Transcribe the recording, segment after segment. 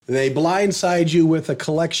they blindside you with a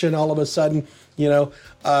collection all of a sudden,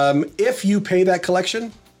 if you pay that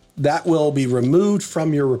collection, that will be removed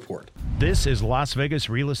from your report. This is Las Vegas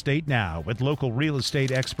Real Estate Now with local real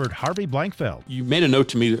estate expert Harvey Blankfeld. You made a note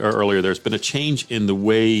to me earlier. There's been a change in the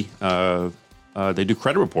way they do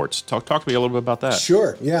credit reports. Talk to me a little bit about that.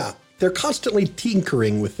 Sure, yeah. They're constantly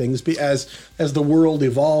tinkering with things as the world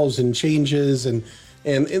evolves and changes, and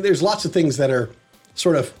there's lots of things that are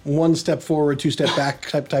sort of one step forward, two step back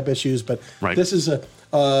type issues. But This is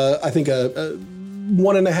I think a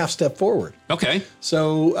 1.5 step forward. Okay.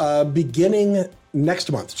 So beginning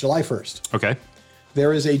next month, July 1st. Okay.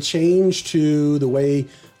 There is a change to the way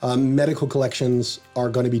medical collections are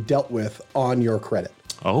going to be dealt with on your credit.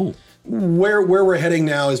 Oh. Where we're heading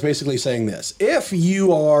now is basically saying this. If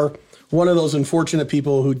you are one of those unfortunate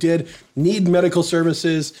people who did need medical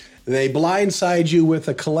services, they blindside you with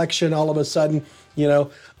a collection all of a sudden,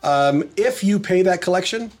 if you pay that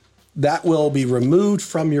collection, that will be removed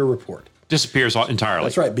from your report. Disappears entirely.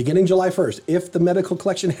 That's right. Beginning July 1st. If the medical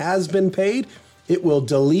collection has been paid, it will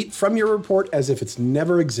delete from your report as if it's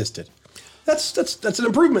never existed. That's an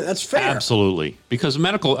improvement. That's fair. Absolutely. Because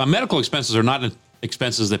medical expenses are not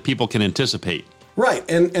expenses that people can anticipate. Right.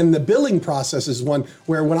 And the billing process is one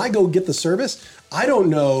where when I go get the service, I don't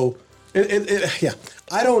know.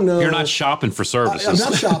 I don't know. You're not shopping for services. I'm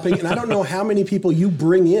not shopping, and I don't know how many people you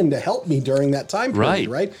bring in to help me during that time period,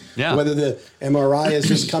 right? Yeah. Whether the MRI is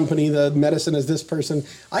this company, the medicine is this person.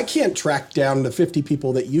 I can't track down the 50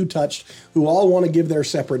 people that you touched who all want to give their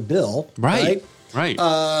separate bill. Right.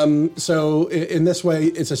 So in this way,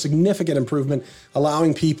 it's a significant improvement,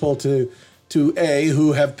 allowing people to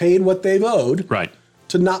who have paid what they've owed,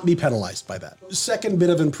 to not be penalized by that. Second bit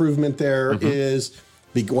of improvement there is,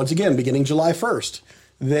 once again, beginning July 1st,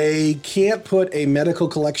 they can't put a medical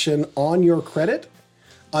collection on your credit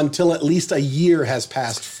until at least a year has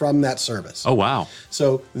passed from that service. Oh, wow.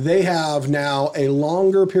 So they have now a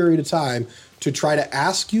longer period of time to try to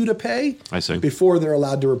ask you to pay before they're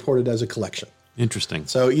allowed to report it as a collection. Interesting.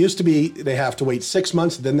 So it used to be they have to wait 6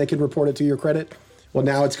 months, then they could report it to your credit. Well,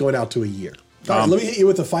 now it's going out to a year. All right, let me hit you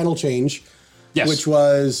with the final change. Yes. Which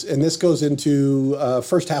was, and this goes into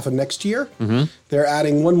first half of next year. They're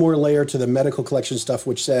adding one more layer to the medical collection stuff,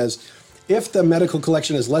 which says if the medical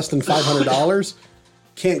collection is less than $500,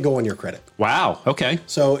 can't go on your credit. Wow. Okay.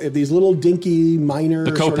 So if these little dinky minor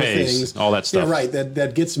the sort of co-pays, things, all that stuff,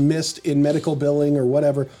 that gets missed in medical billing or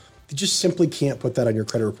whatever, you just simply can't put that on your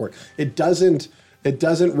credit report. It doesn't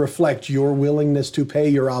reflect your willingness to pay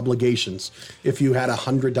your obligations if you had a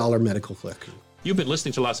 $100 medical collection. You've been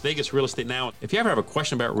listening to Las Vegas Real Estate Now. If you ever have a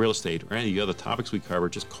question about real estate or any of the other topics we cover,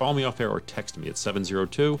 just call me off air or text me at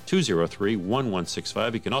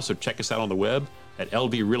 702-203-1165. You can also check us out on the web at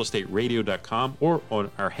lvrealestateradio.com or on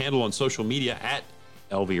our handle on social media at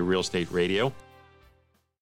LV Real Estate Radio.